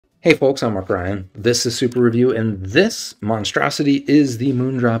Hey folks, I'm Mark Ryan. This is Super Review, and this monstrosity is the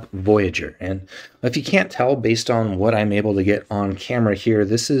Moondrop Voyager. And if you can't tell based on what I'm able to get on camera here,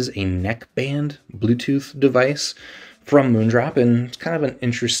 this is a neckband Bluetooth device from Moondrop, and it's kind of an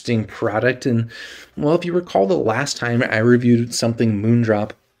interesting product. And well, if you recall the last time I reviewed something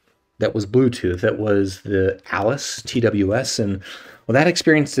Moondrop that was Bluetooth, that was the Alice TWS, and well, that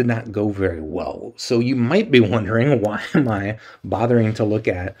experience did not go very well. So you might be wondering, why am I bothering to look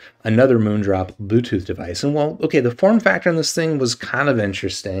at another Moondrop Bluetooth device? And well, okay, the form factor in this thing was kind of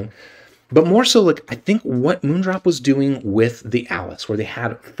interesting, but more so, like, I think what Moondrop was doing with the Alice, where they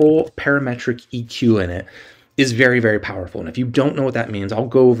had full parametric EQ in it, is very, very powerful. And if you don't know what that means, I'll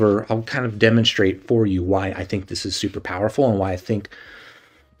kind of demonstrate for you why I think this is super powerful and why I think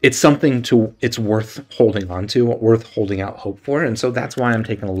it's it's worth holding on to, worth holding out hope for. And so that's why I'm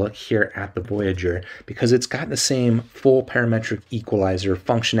taking a look here at the Voyager, because it's got the same full parametric equalizer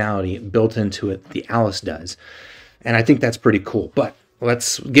functionality built into it the Alice does. And I think that's pretty cool. But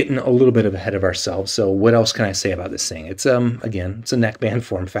let's get in a little bit ahead of ourselves. So what else can I say about this thing? It's again, it's a neckband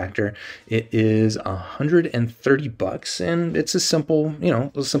form factor. It is $130, and it's a simple,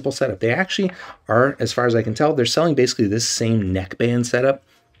 a simple setup. They actually are, as far as I can tell, they're selling basically this same neckband setup,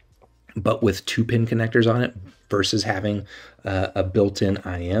 but with 2-pin connectors on it versus having a built-in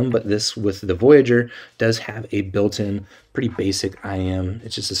IEM. But this, with the Voyager, does have a built-in, pretty basic IEM.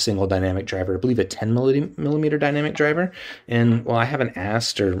 It's just a single dynamic driver, I believe a 10 millimeter dynamic driver. And well, I haven't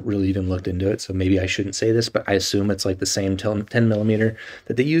asked or really even looked into it, so maybe I shouldn't say this, but I assume it's like the same 10 millimeter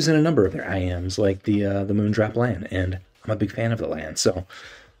that they use in a number of their IEMs, like the Moondrop LAN. And I'm a big fan of the LAN. So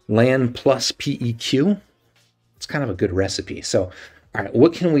LAN plus PEQ, it's kind of a good recipe. So all right,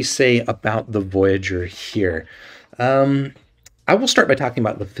 what can we say about the Voyager here? I will start by talking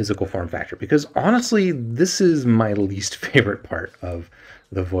about the physical form factor, because honestly, this is my least favorite part of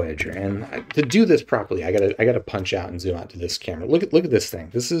the Voyager. And to do this properly, I gotta punch out and zoom out to this camera. Look at this thing.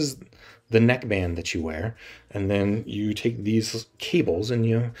 This is the neckband that you wear, and then you take these cables and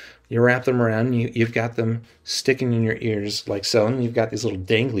you wrap them around. And you've got them sticking in your ears like so, and you've got these little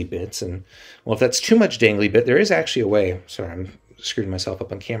dangly bits. And well, if that's too much dangly bit, there is actually a way. Sorry, I'm screwing myself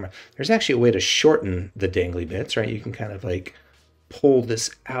up on camera. There's actually a way to shorten the dangly bits, right? You can kind of like pull this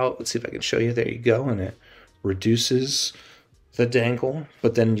out. Let's see if I can show you. There you go. And it reduces the dangle,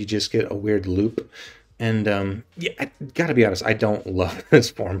 but then you just get a weird loop. And yeah, I gotta be honest, I don't love this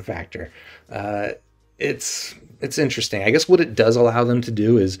form factor. It's interesting. I guess what it does allow them to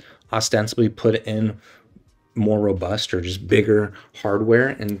do is ostensibly put in more robust or just bigger hardware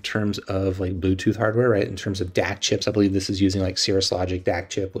in terms of like Bluetooth hardware, right? In terms of DAC chips, I believe this is using like Cirrus Logic DAC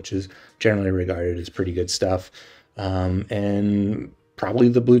chip, which is generally regarded as pretty good stuff. And probably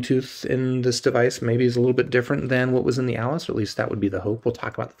the Bluetooth in this device maybe is a little bit different than what was in the Alice, or at least that would be the hope. We'll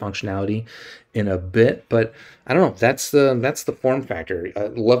talk about the functionality in a bit, but I don't know. That's the form factor.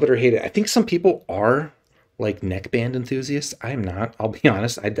 Love it or hate it. I think some people are like neckband enthusiasts. I'm not, I'll be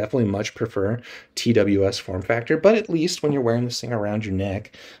honest. I definitely much prefer TWS form factor, but at least when you're wearing this thing around your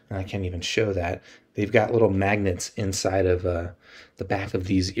neck, and I can't even show that, they've got little magnets inside of the back of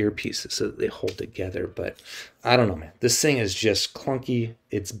these earpieces so that they hold together. But I don't know, man. This thing is just clunky.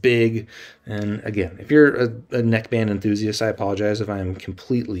 It's big. And again, if you're a neckband enthusiast, I apologize if I'm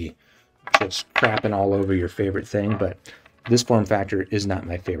completely just crapping all over your favorite thing, but this form factor is not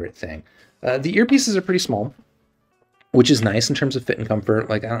my favorite thing. The earpieces are pretty small, which is nice in terms of fit and comfort.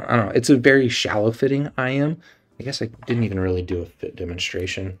 Like, I don't know, it's a very shallow fitting IEM. I guess I didn't even really do a fit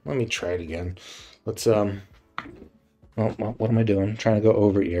demonstration. Let me try it again. Let's, well, what am I doing? I'm trying to go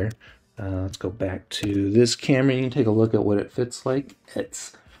over ear. Let's go back to this camera. You can take a look at what it fits like.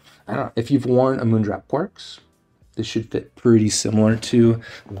 It's, I don't know, if you've worn a Moondrop Quarks, this should fit pretty similar to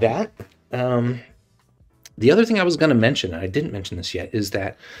that. The other thing I was going to mention, and I didn't mention this yet, is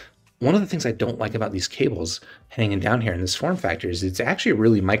that one of the things I don't like about these cables hanging down here in this form factor is it's actually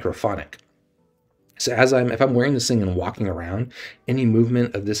really microphonic. So if I'm wearing this thing and walking around, any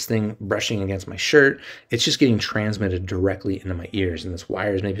movement of this thing brushing against my shirt, it's just getting transmitted directly into my ears. And this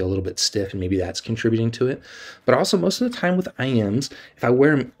wire is maybe a little bit stiff, and maybe that's contributing to it. But also most of the time with IEMs, if I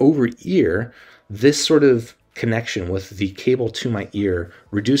wear them over ear, this sort of connection with the cable to my ear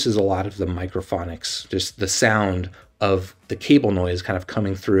reduces a lot of the microphonics, just the sound of the cable noise kind of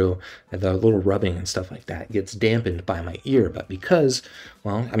coming through, and the little rubbing and stuff like that gets dampened by my ear. But because,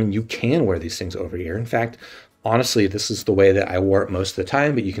 well, I mean, you can wear these things over ear. In fact, honestly, this is the way that I wore it most of the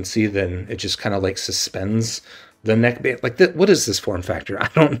time, but you can see then it just kind of like suspends the neckband. Like, what is this form factor? I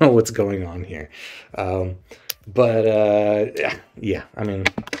don't know what's going on here. Yeah, I mean,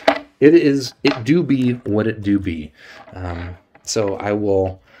 it do be what it do be. So I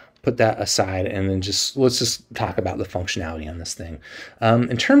will put that aside and then let's just talk about the functionality on this thing.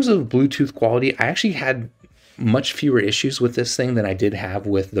 In terms of Bluetooth quality, I actually had much fewer issues with this thing than I did have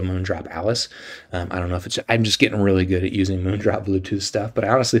with the Moondrop Alice. I don't know if I'm just getting really good at using Moondrop Bluetooth stuff, but I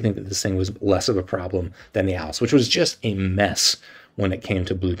honestly think that this thing was less of a problem than the Alice, which was just a mess when it came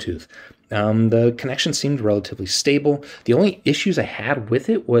to Bluetooth. The connection seemed relatively stable. The only issues I had with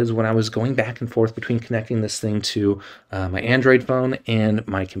it was when I was going back and forth between connecting this thing to my Android phone and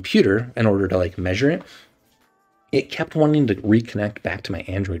my computer in order to like measure it. It kept wanting to reconnect back to my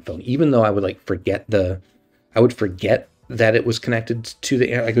Android phone, even though I would like forget that it was connected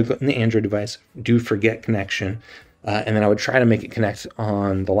to I could go in the Android device, do forget connection, and then I would try to make it connect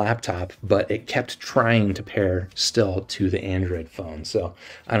on the laptop, but it kept trying to pair still to the Android phone. So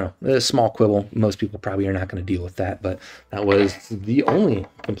I don't know, a small quibble. Most people probably are not going to deal with that, but that was the only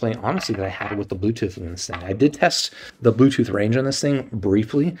complaint, honestly, that I had with the Bluetooth in this thing. I did test the Bluetooth range on this thing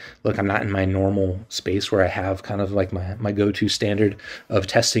briefly. Look, I'm not in my normal space where I have kind of like my go-to standard of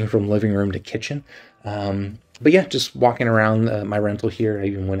testing from living room to kitchen. But yeah, just walking around my rental here, I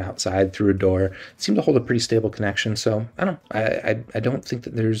even went outside through a door. It seemed to hold a pretty stable connection. So I don't think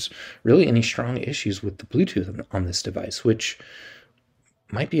that there's really any strong issues with the Bluetooth on this device, which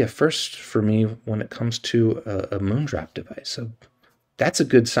might be a first for me when it comes to a Moondrop device. So that's a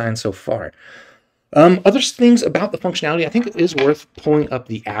good sign so far. Other things about the functionality, I think it is worth pulling up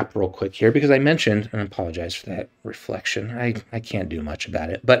the app real quick here, because I mentioned, and I apologize for that reflection, I can't do much about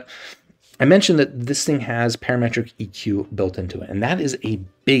it, but I mentioned that this thing has parametric EQ built into it, and that is a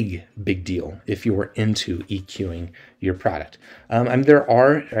big deal if you're into EQing your product. There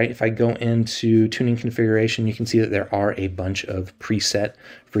are, right, if I go into tuning configuration, you can see that there are a bunch of preset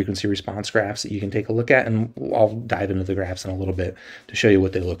frequency response graphs that you can take a look at, and I'll dive into the graphs in a little bit to show you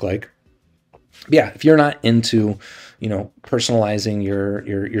what they look like. But yeah, if you're not into, personalizing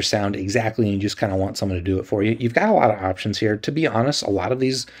your sound exactly, and you just kind of want someone to do it for you, you've got a lot of options here. To be honest, a lot of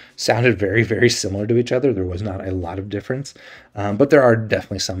these sounded very similar to each other. There was not a lot of difference, but there are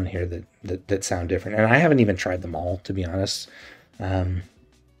definitely some in here that sound different. And I haven't even tried them all, to be honest.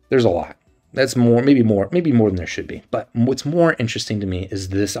 There's a lot. That's maybe more than there should be. But what's more interesting to me is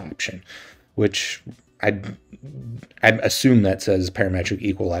this option, which I assume that says parametric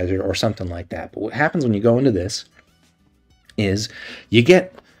equalizer or something like that. But what happens when you go into this is you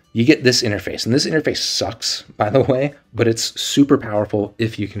get this interface, and this interface sucks, by the way, but it's super powerful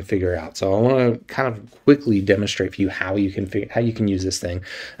if you can figure it out. So I want to kind of quickly demonstrate for you how you can use this thing,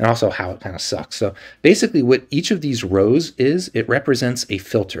 and also how it kind of sucks. So basically what each of these rows is, it represents a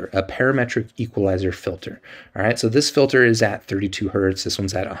filter, a parametric equalizer filter. All right, so this filter is at 32 hertz, this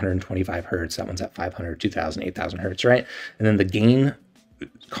one's at 125 hertz, that one's at 500, 2000, 8000 hertz, right? And then the gain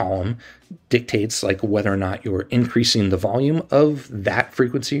column dictates like whether or not you're increasing the volume of that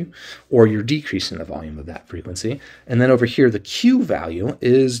frequency or you're decreasing the volume of that frequency. And then over here, the Q value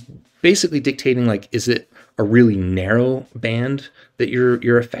is basically dictating like, is it a really narrow band that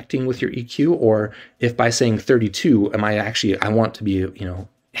you're affecting with your EQ, or if by saying 32, I want to be,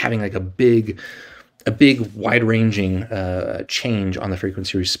 having like a big wide-ranging change on the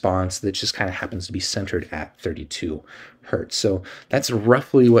frequency response that just kind of happens to be centered at 32 hertz. So that's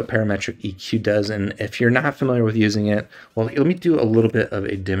roughly what parametric EQ does. And if you're not familiar with using it, well, let me do a little bit of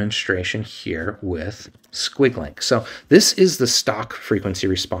a demonstration here with Squiglink. So this is the stock frequency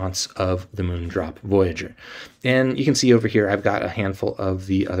response of the Moondrop Voyager. And you can see over here, I've got a handful of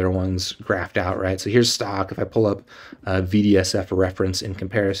the other ones graphed out, right? So here's stock. If I pull up VDSF reference in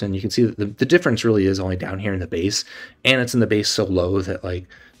comparison, you can see that the difference really is only down here in the bass, and it's in the bass so low that, like,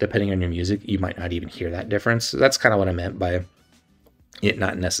 depending on your music, you might not even hear that difference. So that's kind of what I meant by it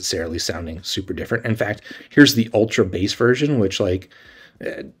not necessarily sounding super different. In fact, here's the ultra bass version, which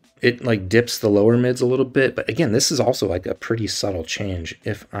it like dips the lower mids a little bit. But again, this is also like a pretty subtle change,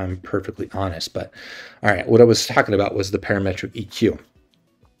 if I'm perfectly honest. But all right, what I was talking about was the parametric EQ.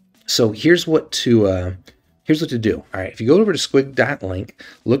 So here's what to do. All right, if you go over to squig.link,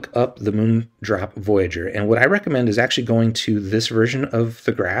 look up the Moondrop Voyager. And what I recommend is actually going to this version of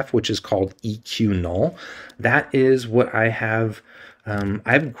the graph, which is called EQ null. That is what I have.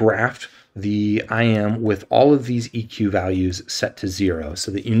 I've graphed the IEM with all of these EQ values set to 0,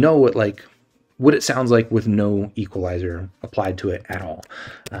 so that you know what it sounds like with no equalizer applied to it at all.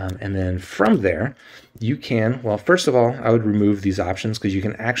 And then from there, you can, well, first of all, I would remove these options because you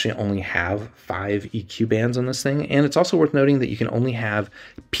can actually only have 5 EQ bands on this thing. And it's also worth noting that you can only have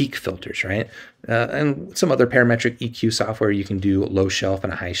peak filters, right? And some other parametric EQ software, you can do low shelf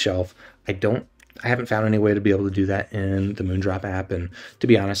and a high shelf. I don't I haven't found any way to be able to do that in the Moondrop app, and to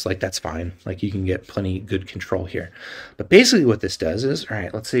be honest, like that's fine. Like you can get plenty good control here. But basically what this does is, all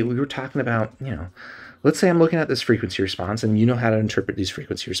right, let's say we were talking about, let's say I'm looking at this frequency response, and you know how to interpret these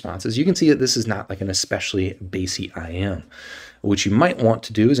frequency responses. You can see that this is not like an especially bassy IM. What you might want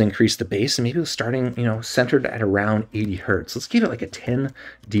to do is increase the bass, and maybe starting, centered at around 80 hertz. Let's give it like a 10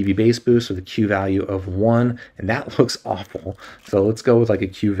 dB bass boost with a Q value of 1, and that looks awful. So let's go with like a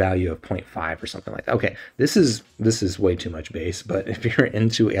Q value of 0.5 or something like that. Okay, this is way too much bass, but if you're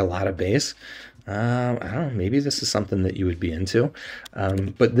into a lot of bass, I don't know, maybe this is something that you would be into.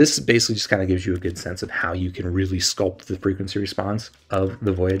 But this basically just kind of gives you a good sense of how you can really sculpt the frequency response of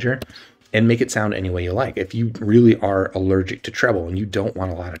the Voyager and make it sound any way you like. If you really are allergic to treble and you don't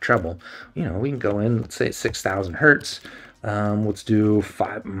want a lot of treble, we can go in, let's say 6,000 hertz. Let's do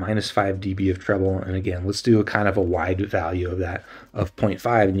minus 5 dB of treble. And again, let's do a kind of a wide value of that of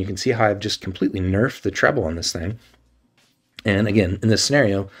 0.5. And you can see how I've just completely nerfed the treble on this thing. And again, in this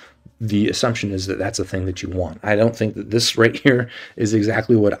scenario, the assumption is that that's a thing that you want. I don't think that this right here is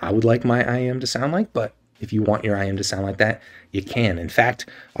exactly what I would like my IEM to sound like, but if you want your IEM to sound like that, you can. In fact,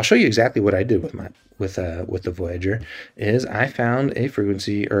 I'll show you exactly what I did with the Voyager. Is I found a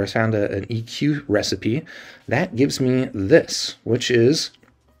frequency, or I found an EQ recipe that gives me this, which is,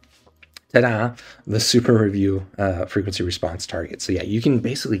 ta-da, the Super Review frequency response target. So yeah, you can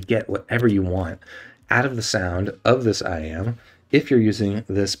basically get whatever you want out of the sound of this IEM if you're using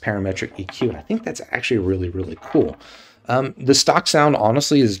this parametric EQ. And I think that's actually really, really cool. The stock sound,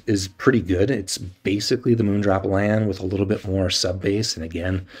 honestly, is pretty good. It's basically the Moondrop LAN with a little bit more sub bass. And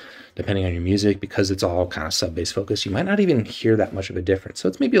again, depending on your music, because it's all kind of sub bass focused, you might not even hear that much of a difference. So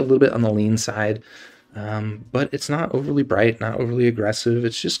it's maybe a little bit on the lean side, but it's not overly bright, not overly aggressive.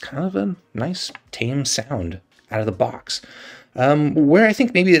 It's just kind of a nice, tame sound out of the box. Where I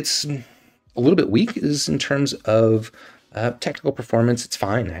think maybe it's a little bit weak is in terms of technical performance. It's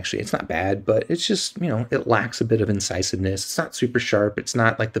fine, actually. It's not bad, but it's just, it lacks a bit of incisiveness. It's not super sharp. It's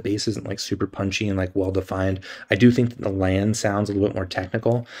not like the bass isn't like super punchy and like well-defined. I do think that the LAN sounds a little bit more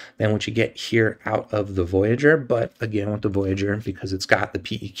technical than what you get here out of the Voyager. But again, with the Voyager, because it's got the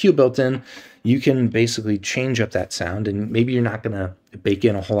PEQ built in, you can basically change up that sound, and maybe you're not going to bake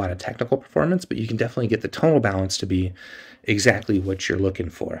in a whole lot of technical performance, but you can definitely get the tonal balance to be exactly what you're looking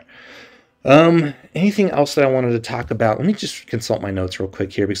for. Anything else that I wanted to talk about? Let me just consult my notes real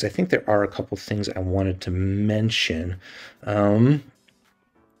quick here, because I think there are a couple things I wanted to mention.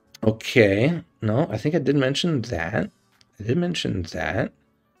 Okay, no, I think I did mention that.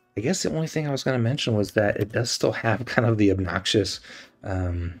 I guess the only thing I was going to mention was that it does still have kind of the obnoxious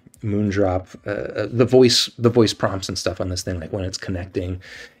Moondrop, the voice prompts and stuff on this thing, like when it's connecting.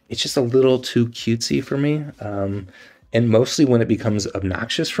 It's just a little too cutesy for me. And mostly when it becomes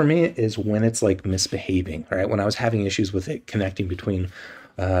obnoxious for me is when it's like misbehaving, right? When I was having issues with it connecting between,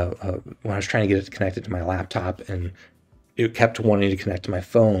 when I was trying to get it connected to my laptop, and it kept wanting to connect to my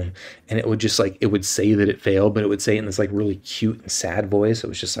phone, and it would just like, it would say that it failed, but it would say it in this like really cute and sad voice. It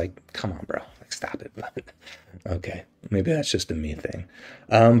was just like, come on, bro, like stop it. Okay, maybe that's just a me thing.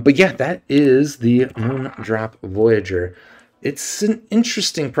 But yeah, that is the Moondrop Voyager. It's an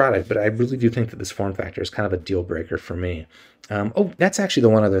interesting product, but I really do think that this form factor is kind of a deal breaker for me. Oh, that's actually the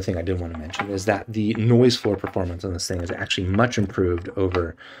one other thing I did want to mention, is that the noise floor performance on this thing is actually much improved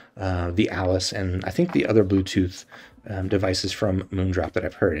over the Alice and I think the other Bluetooth devices from Moondrop that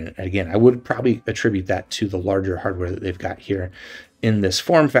I've heard. And again, I would probably attribute that to the larger hardware that they've got here in this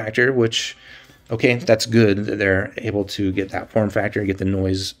form factor, which, okay, that's good that they're able to get that form factor and get the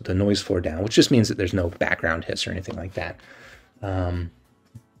noise floor down, which just means that there's no background hiss or anything like that.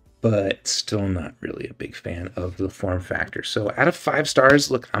 But still not really a big fan of the form factor. So out of 5 stars,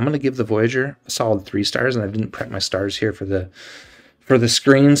 look, I'm going to give the Voyager a solid 3 stars, and I didn't prep my stars here for the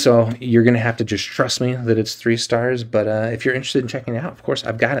screen, so you're going to have to just trust me that it's 3 stars. But if you're interested in checking it out, of course,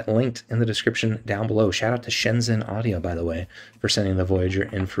 I've got it linked in the description down below. Shout out to Shenzhen Audio, by the way, for sending the Voyager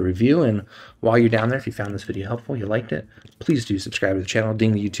in for review. And while you're down there, if you found this video helpful, you liked it, please do subscribe to the channel,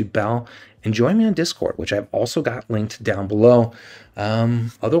 ding the YouTube bell, and join me on Discord, which I've also got linked down below.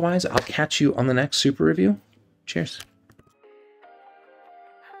 Otherwise, I'll catch you on the next super review. Cheers.